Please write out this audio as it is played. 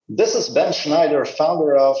This is Ben Schneider,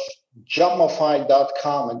 founder of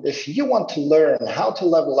jobmofy.com. And if you want to learn how to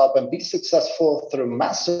level up and be successful through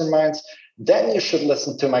masterminds, then you should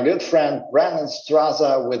listen to my good friend Brandon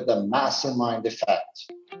Straza with the Mastermind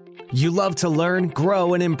Effect. You love to learn,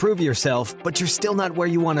 grow, and improve yourself, but you're still not where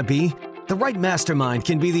you want to be? The right mastermind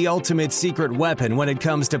can be the ultimate secret weapon when it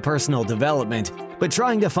comes to personal development, but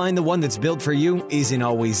trying to find the one that's built for you isn't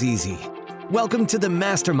always easy. Welcome to the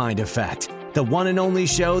Mastermind Effect, the one and only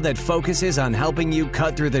show that focuses on helping you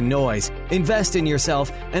cut through the noise, invest in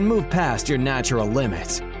yourself, and move past your natural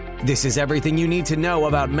limits. This is everything you need to know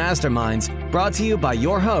about masterminds, brought to you by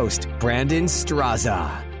your host, Brandon Straza.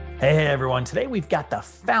 Hey everyone, today we've got the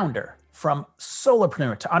founder from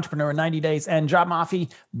Solopreneur to Entrepreneur in 90 Days and Job Mafia,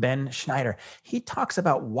 Ben Schneider. He talks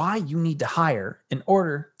about why you need to hire in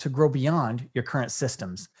order to grow beyond your current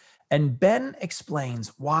systems. And Ben explains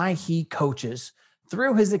why he coaches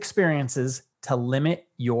through his experiences to limit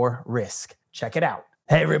your risk. Check it out.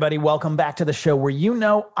 Hey everybody, welcome back to the show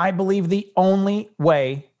where I believe the only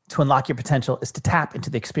way to unlock your potential is to tap into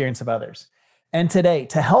the experience of others. And today,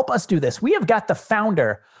 to help us do this, we have got the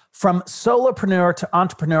founder from Solopreneur to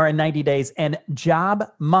Entrepreneur in 90 Days and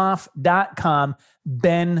jobmofy.com,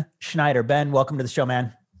 Ben Schneider. Ben, welcome to the show,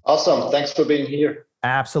 man. Awesome. Thanks for being here.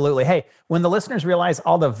 Absolutely. Hey, when the listeners realize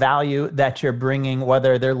all the value that you're bringing,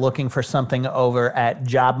 whether they're looking for something over at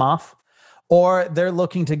JobMof or they're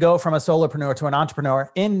looking to go from a solopreneur to an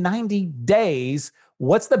entrepreneur in 90 days,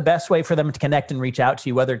 what's the best way for them to connect and reach out to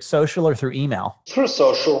you, whether it's social or through email? Through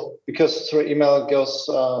social, because through email it goes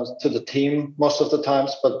to the team most of the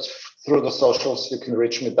times, but through the socials, you can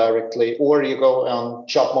reach me directly, or you go on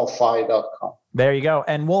jobmofy.com. There you go.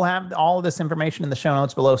 And we'll have all of this information in the show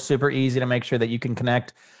notes below. Super easy to make sure that you can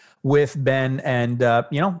connect with Ben and,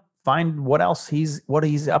 find what he's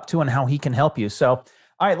up to and how he can help you. So,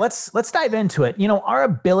 all right, let's dive into it. Our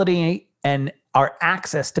ability and our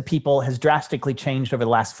access to people has drastically changed over the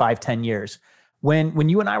last 5-10 years. When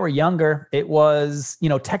you and I were younger, it was,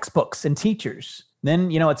 textbooks and teachers. Then,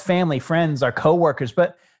 it's family, friends, our coworkers,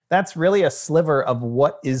 but that's really a sliver of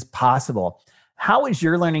what is possible. How has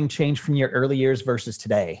your learning changed from your early years versus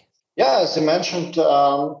today? Yeah, as you mentioned,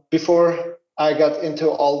 before I got into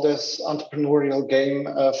all this entrepreneurial game,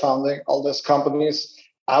 founding all these companies,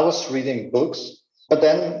 I was reading books. But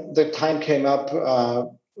then the time came up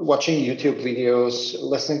watching YouTube videos,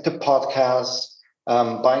 listening to podcasts,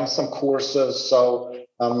 buying some courses. So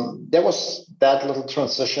there was that little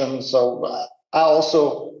transition. So I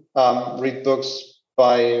also read books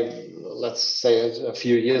by, let's say, a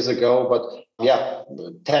few years ago. But yeah,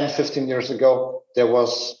 10, 15 years ago, there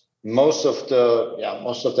was most of the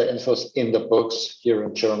infos in the books here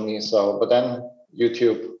in Germany. So, but then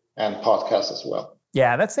YouTube and podcasts as well.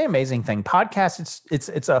 Yeah, that's the amazing thing. Podcasts,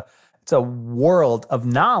 it's a world of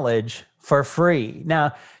knowledge for free.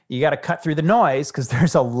 Now, you got to cut through the noise because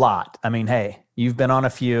there's a lot. I mean, hey, you've been on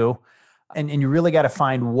a few, and you really got to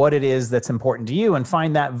find what it is that's important to you and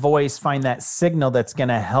find that voice, find that signal that's going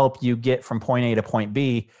to help you get from point A to point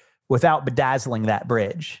B without bedazzling that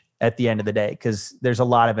bridge at the end of the day, because there's a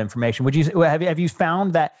lot of information. Have you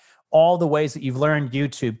found that all the ways that you've learned,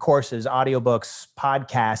 YouTube, courses, audiobooks,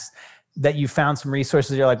 podcasts, that you found some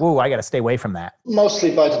resources you're like, whoa, I got to stay away from that?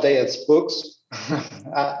 Mostly by today, it's books.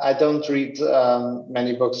 I don't read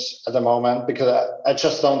many books at the moment because I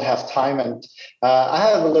just don't have time. And I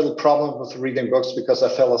have a little problem with reading books because I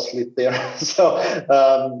fell asleep there. So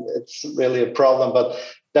it's really a problem. But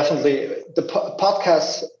definitely the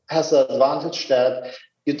podcast has the advantage that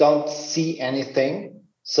you don't see anything.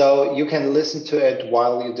 So you can listen to it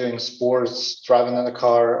while you're doing sports, driving in a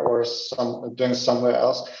car, or doing something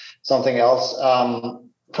else.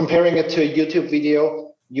 Comparing it to a YouTube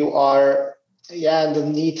video, you are in the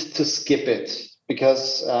need to skip it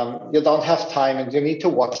because you don't have time and you need to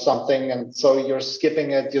watch something, and so you're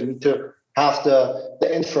skipping it. You need to have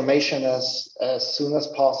the information as soon as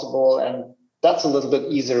possible, and that's a little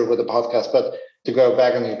bit easier with a podcast. But to go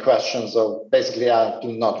back on your question, so basically I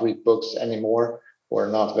do not read books anymore, or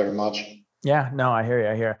not very much. Yeah, no, I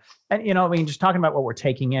hear you. And, just talking about what we're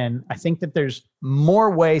taking in, I think that there's more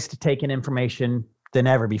ways to take in information than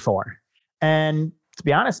ever before. And to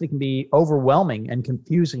be honest, it can be overwhelming and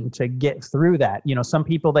confusing to get through that. Some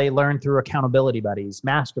people, they learn through accountability buddies,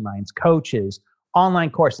 masterminds, coaches, online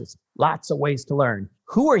courses, lots of ways to learn.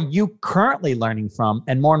 Who are you currently learning from?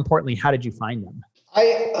 And more importantly, how did you find them?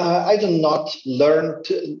 I do not learn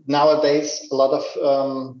nowadays a lot of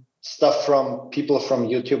stuff from people from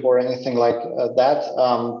YouTube or anything like that.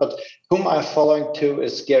 But whom I'm following too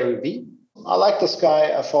is Gary Vee. I like this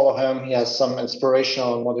guy. I follow him. He has some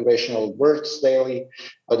inspirational and motivational words daily.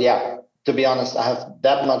 But yeah, to be honest, I have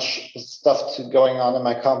that much stuff going on in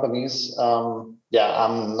my companies. I'm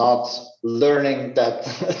not learning that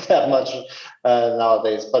that much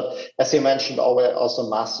nowadays. But as you mentioned, always also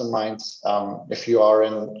masterminds. If you are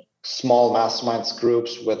in small masterminds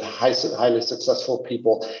groups with highly successful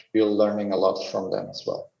people, you're learning a lot from them as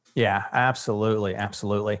well. Yeah, absolutely.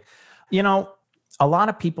 Absolutely. You know, a lot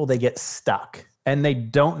of people, they get stuck and they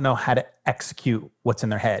don't know how to execute what's in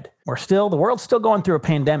their head. The world's still going through a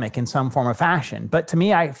pandemic in some form or fashion. But to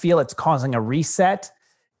me, I feel it's causing a reset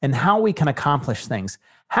in how we can accomplish things.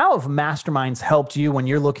 How have masterminds helped you when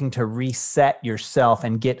you're looking to reset yourself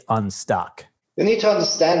and get unstuck? You need to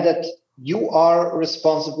understand that you are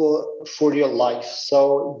responsible for your life.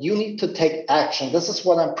 So you need to take action. This is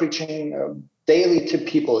what I'm preaching daily to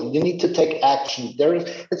people. You need to take action.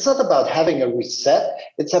 It's not about having a reset.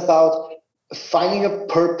 It's about finding a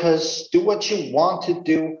purpose, do what you want to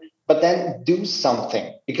do, but then do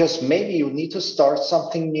something, because maybe you need to start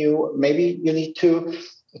something new. Maybe you need to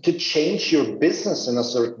change your business in a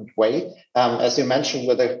certain way. As you mentioned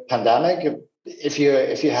with the pandemic, if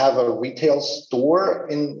you have a retail store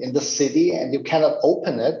in the city and you cannot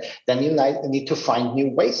open it, then you need to find new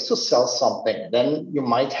ways to sell something. Then you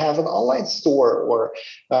might have an online store or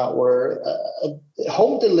a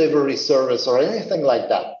home delivery service or anything like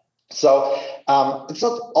that. So it's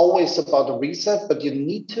not always about a reset, but you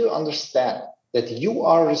need to understand that you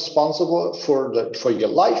are responsible for your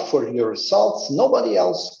life, for your results. Nobody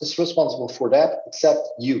else is responsible for that except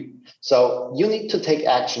you. So you need to take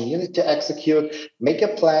action. You need to execute, make a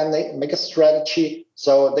plan, make a strategy.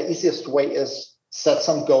 So the easiest way is set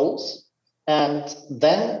some goals and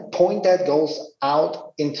then point that goals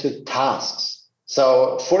out into tasks.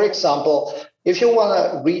 So for example, if you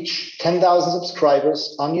want to reach 10,000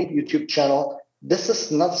 subscribers on your YouTube channel, this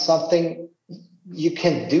is not something you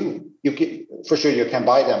can do. For sure you can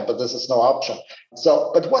buy them, but this is no option.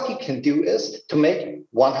 But what you can do is to make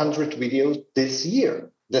 100 videos this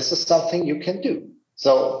year. This is something you can do.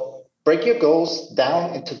 So break your goals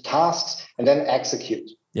down into tasks and then execute.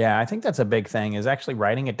 Yeah, I think that's a big thing, is actually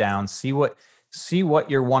writing it down, see what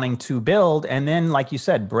you're wanting to build. And then, like you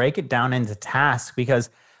said, break it down into tasks, because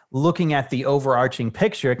looking at the overarching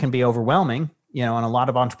picture, it can be overwhelming, and a lot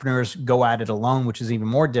of entrepreneurs go at it alone, which is even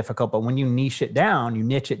more difficult. But when you niche it down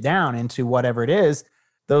into whatever it is,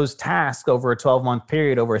 those tasks over a 12-month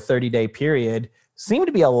period, over a 30-day period, seem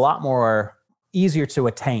to be a lot more easier to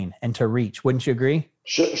attain and to reach. Wouldn't you agree?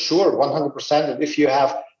 Sure, 100%. And if you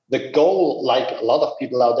have the goal, like a lot of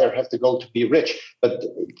people out there have the goal to be rich, but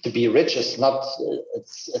to be rich is not,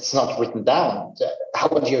 it's not written down. How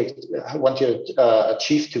want you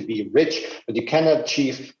achieve to be rich? But you can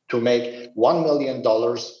achieve to make $1 million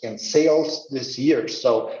in sales this year.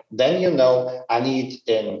 So then I need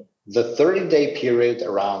in the 30-day period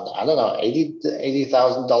around, I don't know,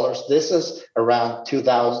 $80,000. This is around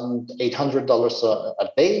 $2,800 a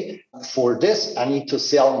day. For this, I need to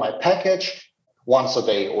sell my package once a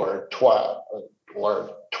day or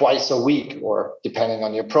twice a week, or depending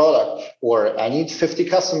on your product, or I need 50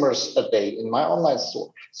 customers a day in my online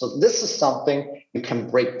store. So this is something you can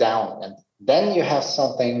break down, and then you have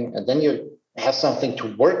something,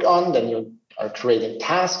 to work on. Then you are creating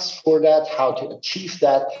tasks for that, how to achieve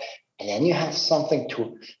that, and then you have something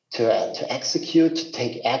to execute, to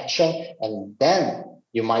take action, and then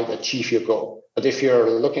you might achieve your goal. But if you're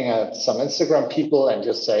looking at some Instagram people and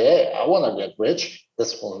just say, hey, I want to get rich,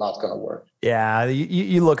 this will not going to work. Yeah,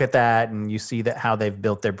 you look at that and you see that how they've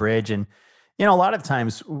built their bridge. And, a lot of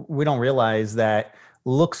times we don't realize that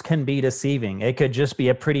looks can be deceiving. It could just be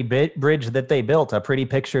a pretty bridge that they built, a pretty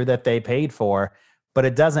picture that they paid for, but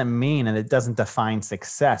it doesn't mean, and it doesn't define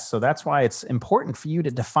success. So that's why it's important for you to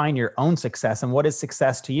define your own success. And what is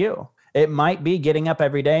success to you? It might be getting up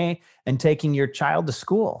every day and taking your child to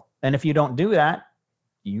school. And if you don't do that,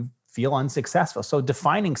 you feel unsuccessful. So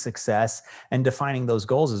defining success and defining those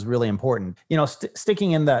goals is really important.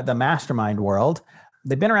 Sticking in the mastermind world,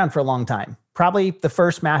 they've been around for a long time. Probably the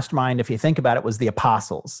first mastermind, if you think about it, was the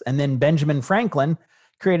Apostles. And then Benjamin Franklin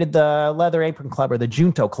created the Leather Apron Club, or the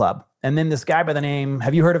Junto Club. And then this guy by the name,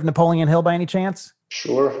 have you heard of Napoleon Hill by any chance?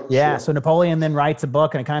 Sure. Yeah. Sure. So Napoleon then writes a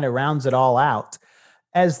book and it kind of rounds it all out.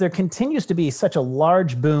 As there continues to be such a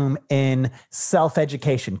large boom in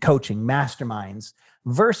self-education, coaching, masterminds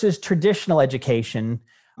versus traditional education,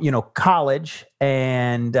 college,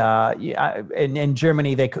 and in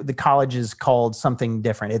Germany, the college is called something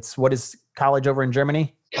different. What is college over in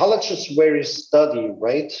Germany? College is where you study,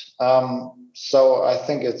 right? So I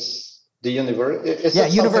think it's The university. Yeah,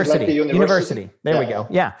 university. Like the university. There we go.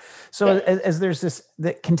 Yeah. So as there's this,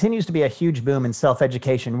 that continues to be a huge boom in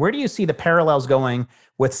self-education, where do you see the parallels going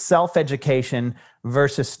with self-education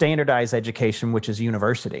versus standardized education, which is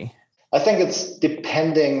university? I think it's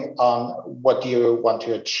depending on what you want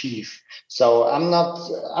to achieve. So I'm not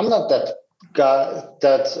that guy,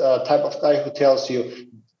 type of guy who tells you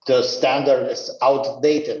the standard is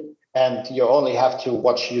outdated and you only have to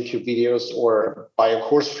watch YouTube videos or buy a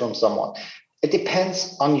course from someone. It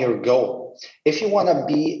depends on your goal. If you want to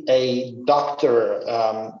be a doctor,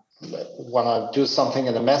 want to do something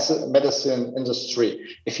in the medicine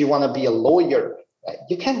industry, if you want to be a lawyer,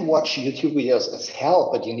 you can watch YouTube videos as hell,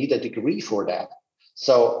 but you need a degree for that.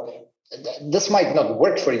 So this might not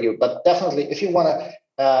work for you, but definitely if you want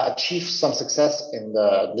to achieve some success in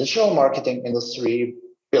the digital marketing industry,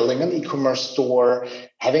 building an e-commerce store,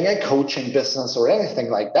 having a coaching business or anything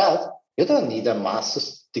like that, you don't need a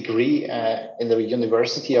master's degree in the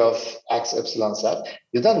University of XYZ.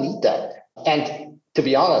 You don't need that. And to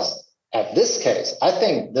be honest, at this case, I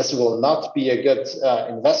think this will not be a good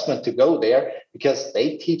investment to go there because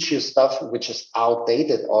they teach you stuff which is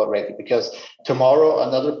outdated already. Because tomorrow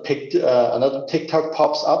another TikTok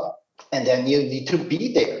pops up, and then you need to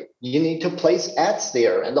be there. You need to place ads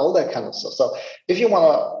there and all that kind of stuff. So if you want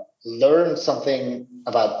to learn something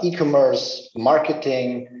about e-commerce,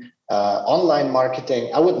 marketing, online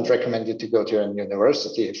marketing, I wouldn't recommend you to go to a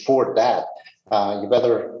university for that. You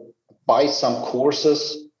better buy some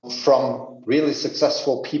courses from really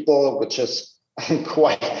successful people, which is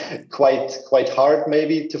quite hard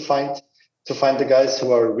maybe to find the guys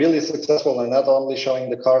who are really successful and not only showing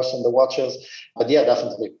the cars and the watches. But yeah,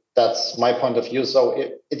 definitely. That's my point of view. So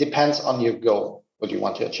it depends on your goal, what you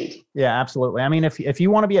want to achieve. Yeah, absolutely. I mean, if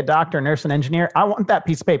you want to be a doctor, nurse, and engineer, I want that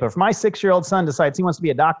piece of paper. If my 6-year-old son decides he wants to be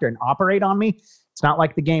a doctor and operate on me, it's not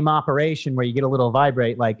like the game Operation where you get a little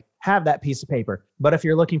vibrate, like have that piece of paper. But if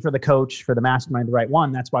you're looking for the coach, for the mastermind, the right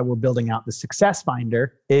one, that's why we're building out the Success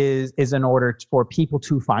Finder is in order for people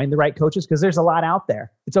to find the right coaches, because there's a lot out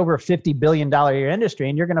there. It's over a $50 billion a year industry.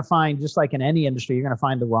 And you're going to find, just like in any industry, you're going to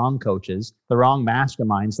find the wrong coaches, the wrong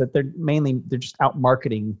masterminds, that they're just out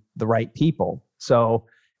marketing the right people. So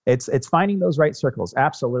it's finding those right circles.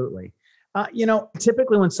 Absolutely.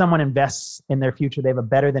 Typically when someone invests in their future, they have a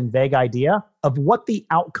better than vague idea of what the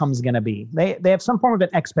outcome is going to be. They have some form of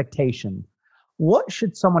an expectation. What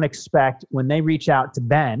should someone expect when they reach out to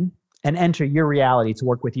Ben and enter your reality to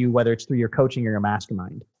work with you, whether it's through your coaching or your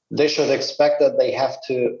mastermind? They should expect that they have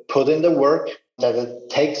to put in the work, that it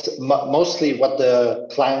takes mostly what the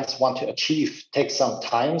clients want to achieve takes some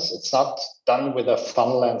time. It's not done with a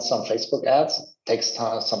funnel and some Facebook ads. It takes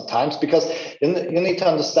some time because you need to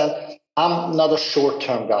understand, I'm not a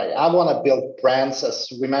short-term guy. I want to build brands.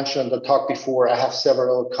 As we mentioned in the talk before, I have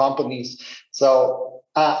several companies. So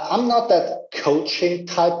I'm not that coaching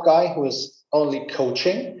type guy who is only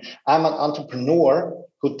coaching. I'm an entrepreneur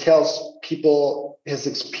who tells people his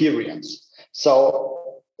experience.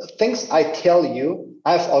 So things I tell you,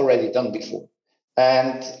 I've already done before.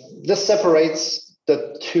 And this separates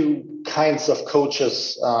the two kinds of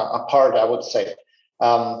coaches apart, I would say.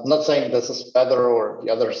 Not saying this is better or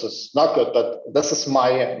the others is not good, but this is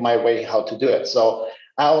my way how to do it. So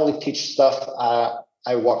I only teach stuff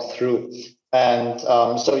I walk through. And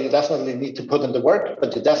so you definitely need to put in the work,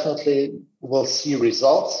 but you definitely will see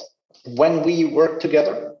results when we work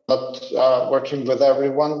together, not working with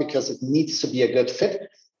everyone because it needs to be a good fit.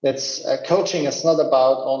 It's coaching is not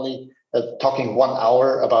about only talking 1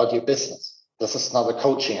 hour about your business. This is not a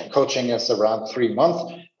coaching. A coaching is around 3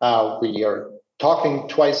 months. We are talking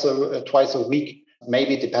twice a week,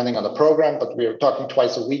 maybe depending on the program, but we are talking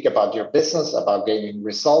twice a week about your business, about gaining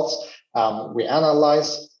results. We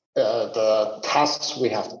analyze the tasks we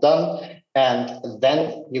have done, and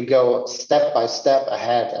then you go step by step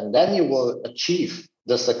ahead, and then you will achieve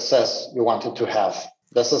the success you wanted to have.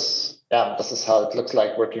 This is how it looks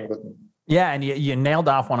like working with me. Yeah, and you nailed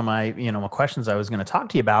off one of my questions I was going to talk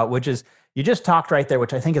to you about, which is you just talked right there,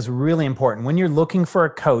 which I think is really important. When you're looking for a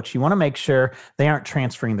coach, you want to make sure they aren't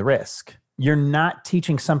transferring the risk. You're not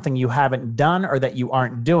teaching something you haven't done or that you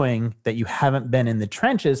aren't doing, that you haven't been in the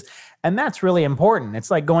trenches. And that's really important. It's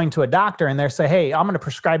like going to a doctor and they're saying, hey, I'm going to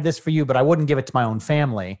prescribe this for you, but I wouldn't give it to my own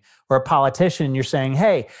family. Or a politician, you're saying,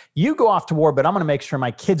 hey, you go off to war, but I'm going to make sure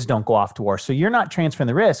my kids don't go off to war. So you're not transferring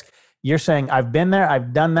the risk. You're saying, I've been there,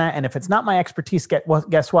 I've done that. And if it's not my expertise,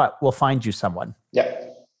 guess what? We'll find you someone. Yeah.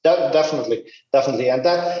 Definitely, and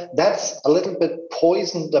that's a little bit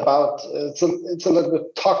poisoned about. It's a little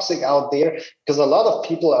bit toxic out there because a lot of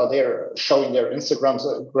people out there showing their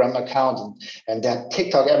Instagram account and their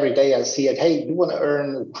TikTok every day. I see it. Hey, you want to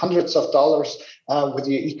earn hundreds of dollars with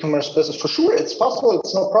your e-commerce business? For sure, it's possible.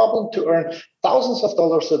 It's no problem to earn thousands of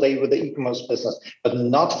dollars a day with the e-commerce business, but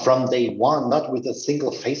not from day one. Not with a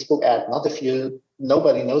single Facebook ad. Not if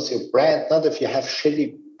nobody knows your brand. Not if you have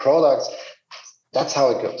shitty products. That's how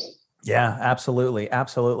it goes. Yeah, absolutely.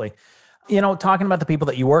 Absolutely. Talking about the people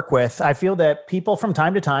that you work with, I feel that people from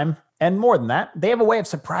time to time, and more than that, they have a way of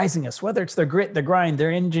surprising us, whether it's their grit, their grind,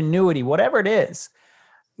 their ingenuity, whatever it is.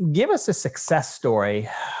 Give us a success story.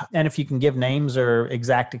 And if you can give names or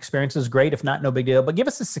exact experiences, great. If not, no big deal. But give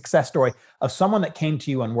us a success story of someone that came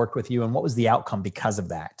to you and worked with you, and what was the outcome because of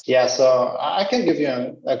that? Yeah, so I can give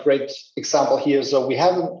you a great example here. So we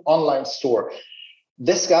have an online store.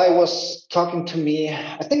 This guy was talking to me,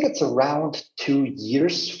 I think it's around 2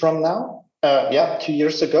 years from now. 2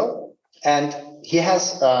 years ago. And he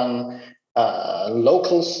has a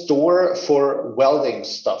local store for welding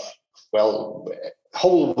stuff. Well,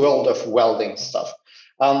 whole world of welding stuff.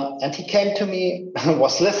 And he came to me,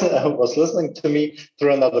 was listening to me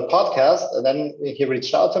through another podcast. And then he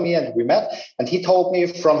reached out to me and we met. And he told me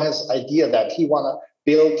from his idea that he want to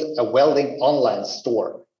build a welding online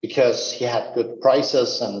store, because he had good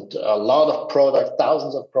prices and a lot of products,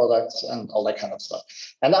 thousands of products and all that kind of stuff.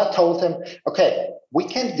 And I told him, okay, we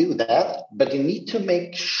can do that, but you need to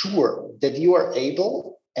make sure that you are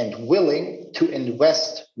able and willing to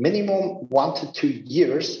invest minimum 1 to 2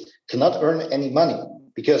 years to not earn any money,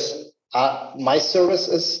 because my service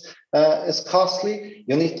is costly.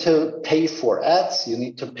 You need to pay for ads. You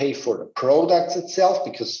need to pay for the products itself,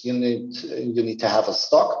 because you need to have a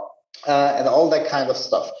stock. And all that kind of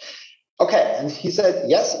stuff. Okay, and he said,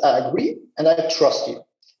 yes, I agree, and I trust you.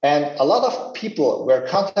 And a lot of people were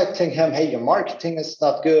contacting him, hey, your marketing is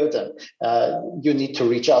not good, and you need to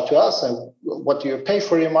reach out to us, and what do you pay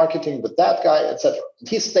for your marketing with that guy, etc.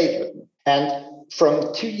 He stayed with me. And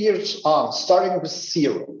from 2 years on, starting with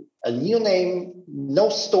zero, a new name, no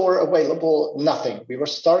store available, nothing. We were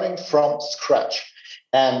starting from scratch.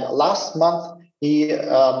 And last month, he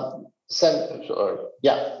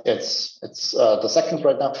it's the second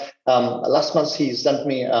right now. Last month he sent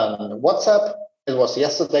me WhatsApp. It was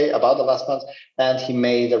yesterday, about the last month, and he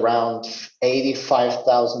made around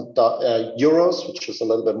 85,000 euros, which is a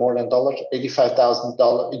little bit more than dollars. 85,000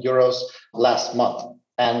 euros last month,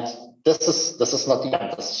 and this is not the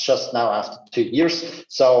end. This is just now after 2 years.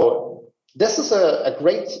 So this is a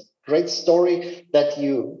great story that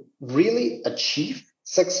you really achieve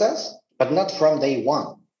success, but not from day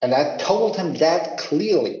one. And I told him that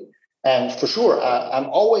clearly. And for sure, I'm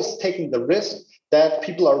always taking the risk that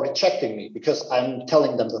people are rejecting me because I'm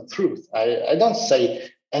telling them the truth. I don't say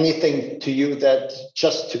anything to you that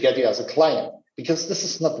just to get you as a client, because this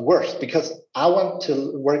is not worth, because I want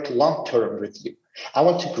to work long-term with you. I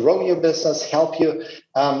want to grow your business, help you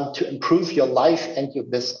to improve your life and your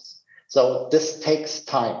business. So this takes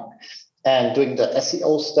time. And doing the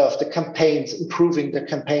SEO stuff, the campaigns, improving the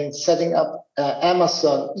campaigns, setting up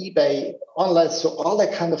Amazon, eBay, online, so all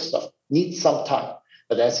that kind of stuff needs some time.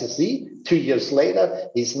 But as you see, 2 years later,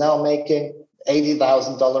 he's now making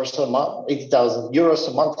 $80,000 a month, 80,000 euros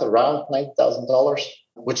a month, around $90,000,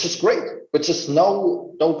 which is great, which is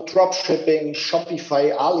no drop shipping,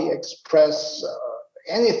 Shopify, AliExpress,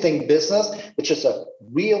 anything business, which is a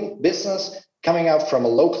real business coming out from a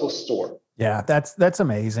local store. Yeah, that's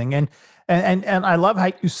amazing. And I love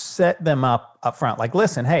how you set them up front. Like,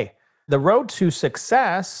 listen, hey, the road to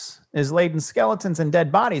success is laid in skeletons and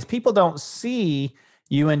dead bodies. People don't see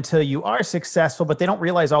you until you are successful, but they don't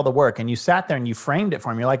realize all the work. And you sat there and you framed it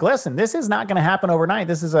for them. You're like, listen, this is not going to happen overnight.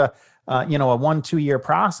 This is a 1-2 year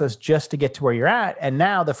process just to get to where you're at. And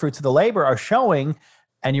now the fruits of the labor are showing,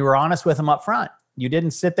 and you were honest with them up front. You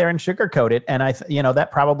didn't sit there and sugarcoat it. And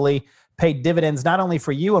that probably paid dividends, not only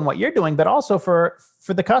for you and what you're doing, but also for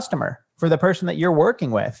the customer, for the person that you're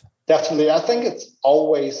working with. Definitely. I think it's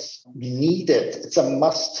always needed. It's a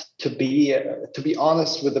must to be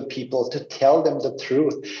honest with the people, to tell them the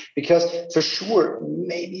truth, because for sure,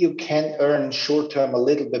 maybe you can earn short term a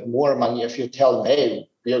little bit more money if you tell them, hey,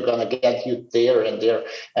 we're going to get you there and there,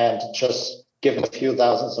 and just give them a few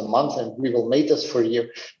thousands a month and we will make this for you.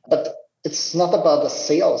 But it's not about the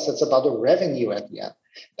sales. It's about the revenue at the end.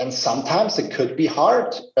 And sometimes it could be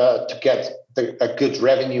hard to get a good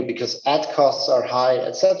revenue because ad costs are high,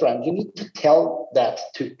 etc. And you need to tell that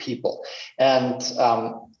to people. And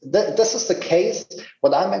this is the case.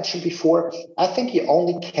 What I mentioned before, I think you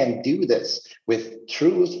only can do this with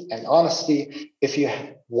truth and honesty if you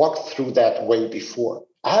walk through that way before.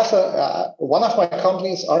 I have one of my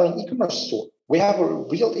companies are an e-commerce store. We have a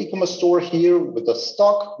real e-commerce store here with the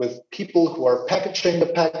stock, with people who are packaging the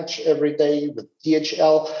package every day, with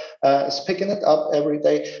DHL is picking it up every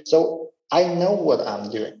day. So I know what I'm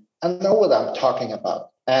doing. I know what I'm talking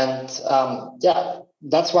about. And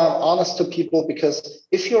that's why I'm honest to people, because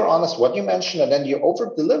if you're honest, what you mentioned, and then you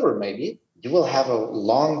over deliver, maybe you will have a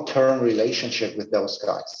long-term relationship with those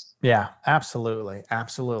guys. Yeah, absolutely.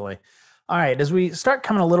 Absolutely. All right. As we start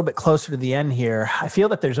coming a little bit closer to the end here, I feel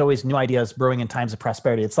that there's always new ideas brewing in times of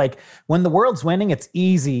prosperity. It's like when the world's winning, it's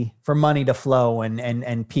easy for money to flow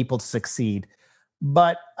and people to succeed.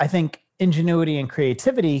 But I think ingenuity and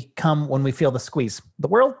creativity come when we feel the squeeze. The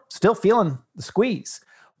world still feeling the squeeze.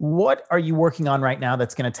 What are you working on right now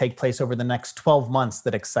that's going to take place over the next 12 months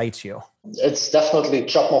that excites you? It's definitely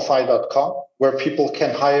jobmofy.com, where people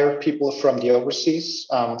can hire people from the overseas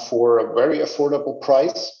for a very affordable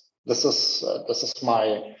price. This is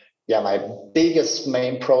my biggest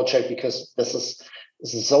main project, because this is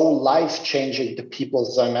so life-changing to people.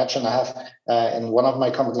 So imagine I have in one of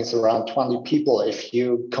my companies around 20 people. If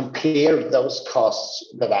you compare those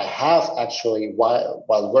costs that I have actually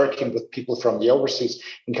while working with people from the overseas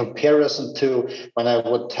in comparison to when I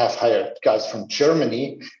would have hired guys from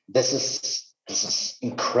Germany, this is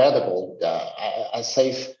incredible. I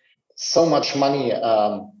save so much money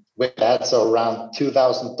with that, so around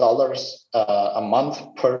 $2,000 a month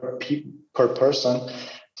per person.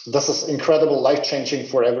 This is incredible, life-changing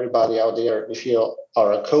for everybody out there. If you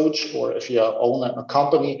are a coach, or if you own a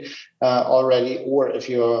company already, or if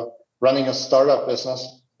you're running a startup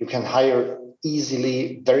business, you can hire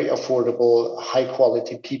easily, very affordable,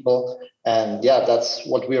 high-quality people. And that's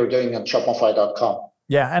what we are doing at jobmofy.com.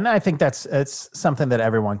 Yeah, and I think it's something that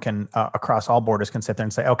everyone can, across all borders, can sit there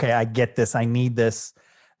and say, okay, I get this, I need this.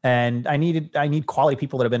 And I need quality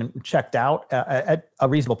people that have been checked out at a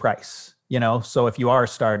reasonable price. So if you are a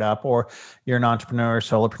startup or you're an entrepreneur,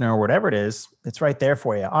 solopreneur, whatever it is, it's right there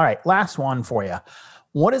for you. All right, last one for you.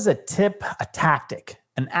 What is a tip, a tactic,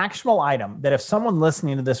 an actionable item that if someone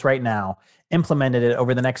listening to this right now implemented it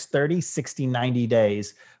over the next 30, 60, 90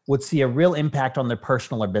 days would see a real impact on their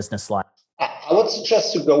personal or business life? I would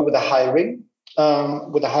suggest to go with the hiring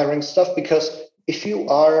stuff, because if you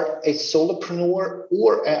are a solopreneur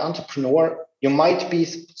or an entrepreneur, you might be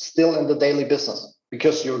still in the daily business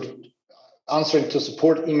because you're answering to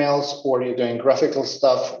support emails, or you're doing graphical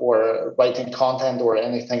stuff, or writing content, or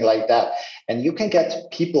anything like that. And you can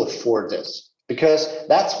get people for this, because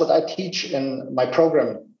that's what I teach in my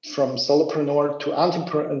program, from solopreneur to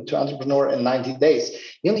entrepreneur in 90 days.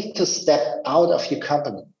 You need to step out of your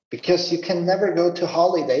company, because you can never go to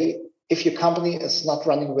holiday if your company is not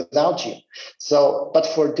running without you. But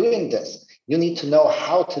for doing this, you need to know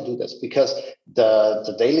how to do this, because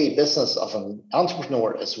the daily business of an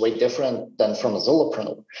entrepreneur is way different than from a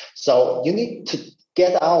solopreneur. So you need to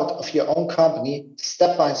get out of your own company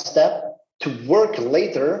step by step to work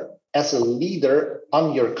later as a leader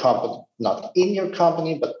on your company, not in your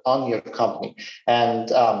company, but on your company. And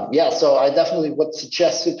so I definitely would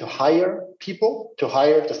suggest you to hire people, to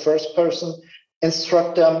hire the first person,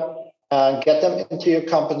 instruct them, get them into your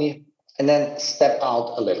company, and then step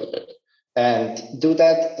out a little bit. And do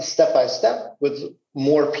that step by step with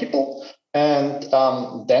more people, and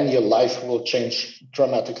then your life will change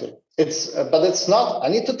dramatically. But it's not, I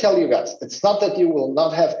need to tell you guys, it's not that you will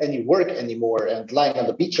not have any work anymore and lying on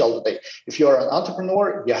the beach all the day. If you're an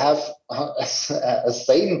entrepreneur, you have the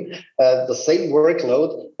same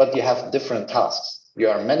workload, but you have different tasks. You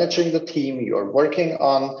are managing the team, you're working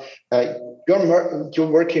on, you're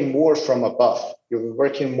working more from above. You're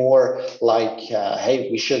working more like, hey,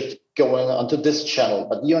 we should go onto this channel,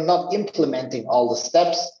 but you're not implementing all the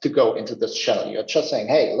steps to go into this channel. You're just saying,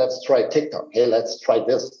 hey, let's try TikTok. Hey, let's try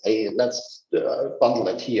this. Hey, let's bundle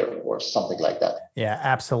it here, or something like that. Yeah,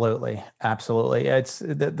 absolutely. Absolutely. It's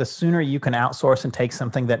the sooner you can outsource and take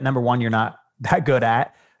something that, number one, you're not that good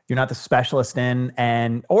at, you're not the specialist in,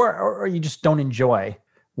 or you just don't enjoy,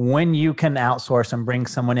 when you can outsource and bring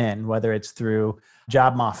someone in, whether it's through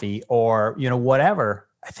JobMofy or, whatever,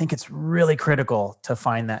 I think it's really critical to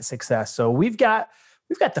find that success. So we've got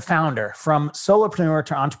the founder from solopreneur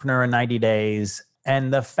to entrepreneur in 90 days,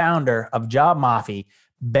 and the founder of JobMofy,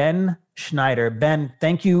 Ben Schneider. Ben,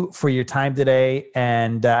 thank you for your time today.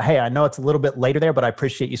 And hey, I know it's a little bit later there, but I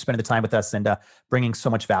appreciate you spending the time with us and bringing so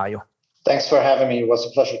much value. Thanks for having me. It was a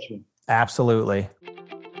pleasure to me. Absolutely.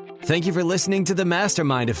 Thank you for listening to The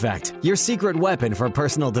Mastermind Effect, your secret weapon for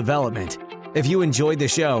personal development. If you enjoyed the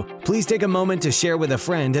show, please take a moment to share with a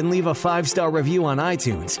friend and leave a 5-star review on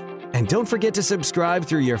iTunes. And don't forget to subscribe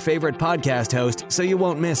through your favorite podcast host so you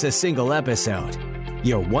won't miss a single episode.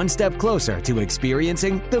 You're one step closer to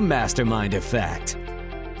experiencing the Mastermind Effect.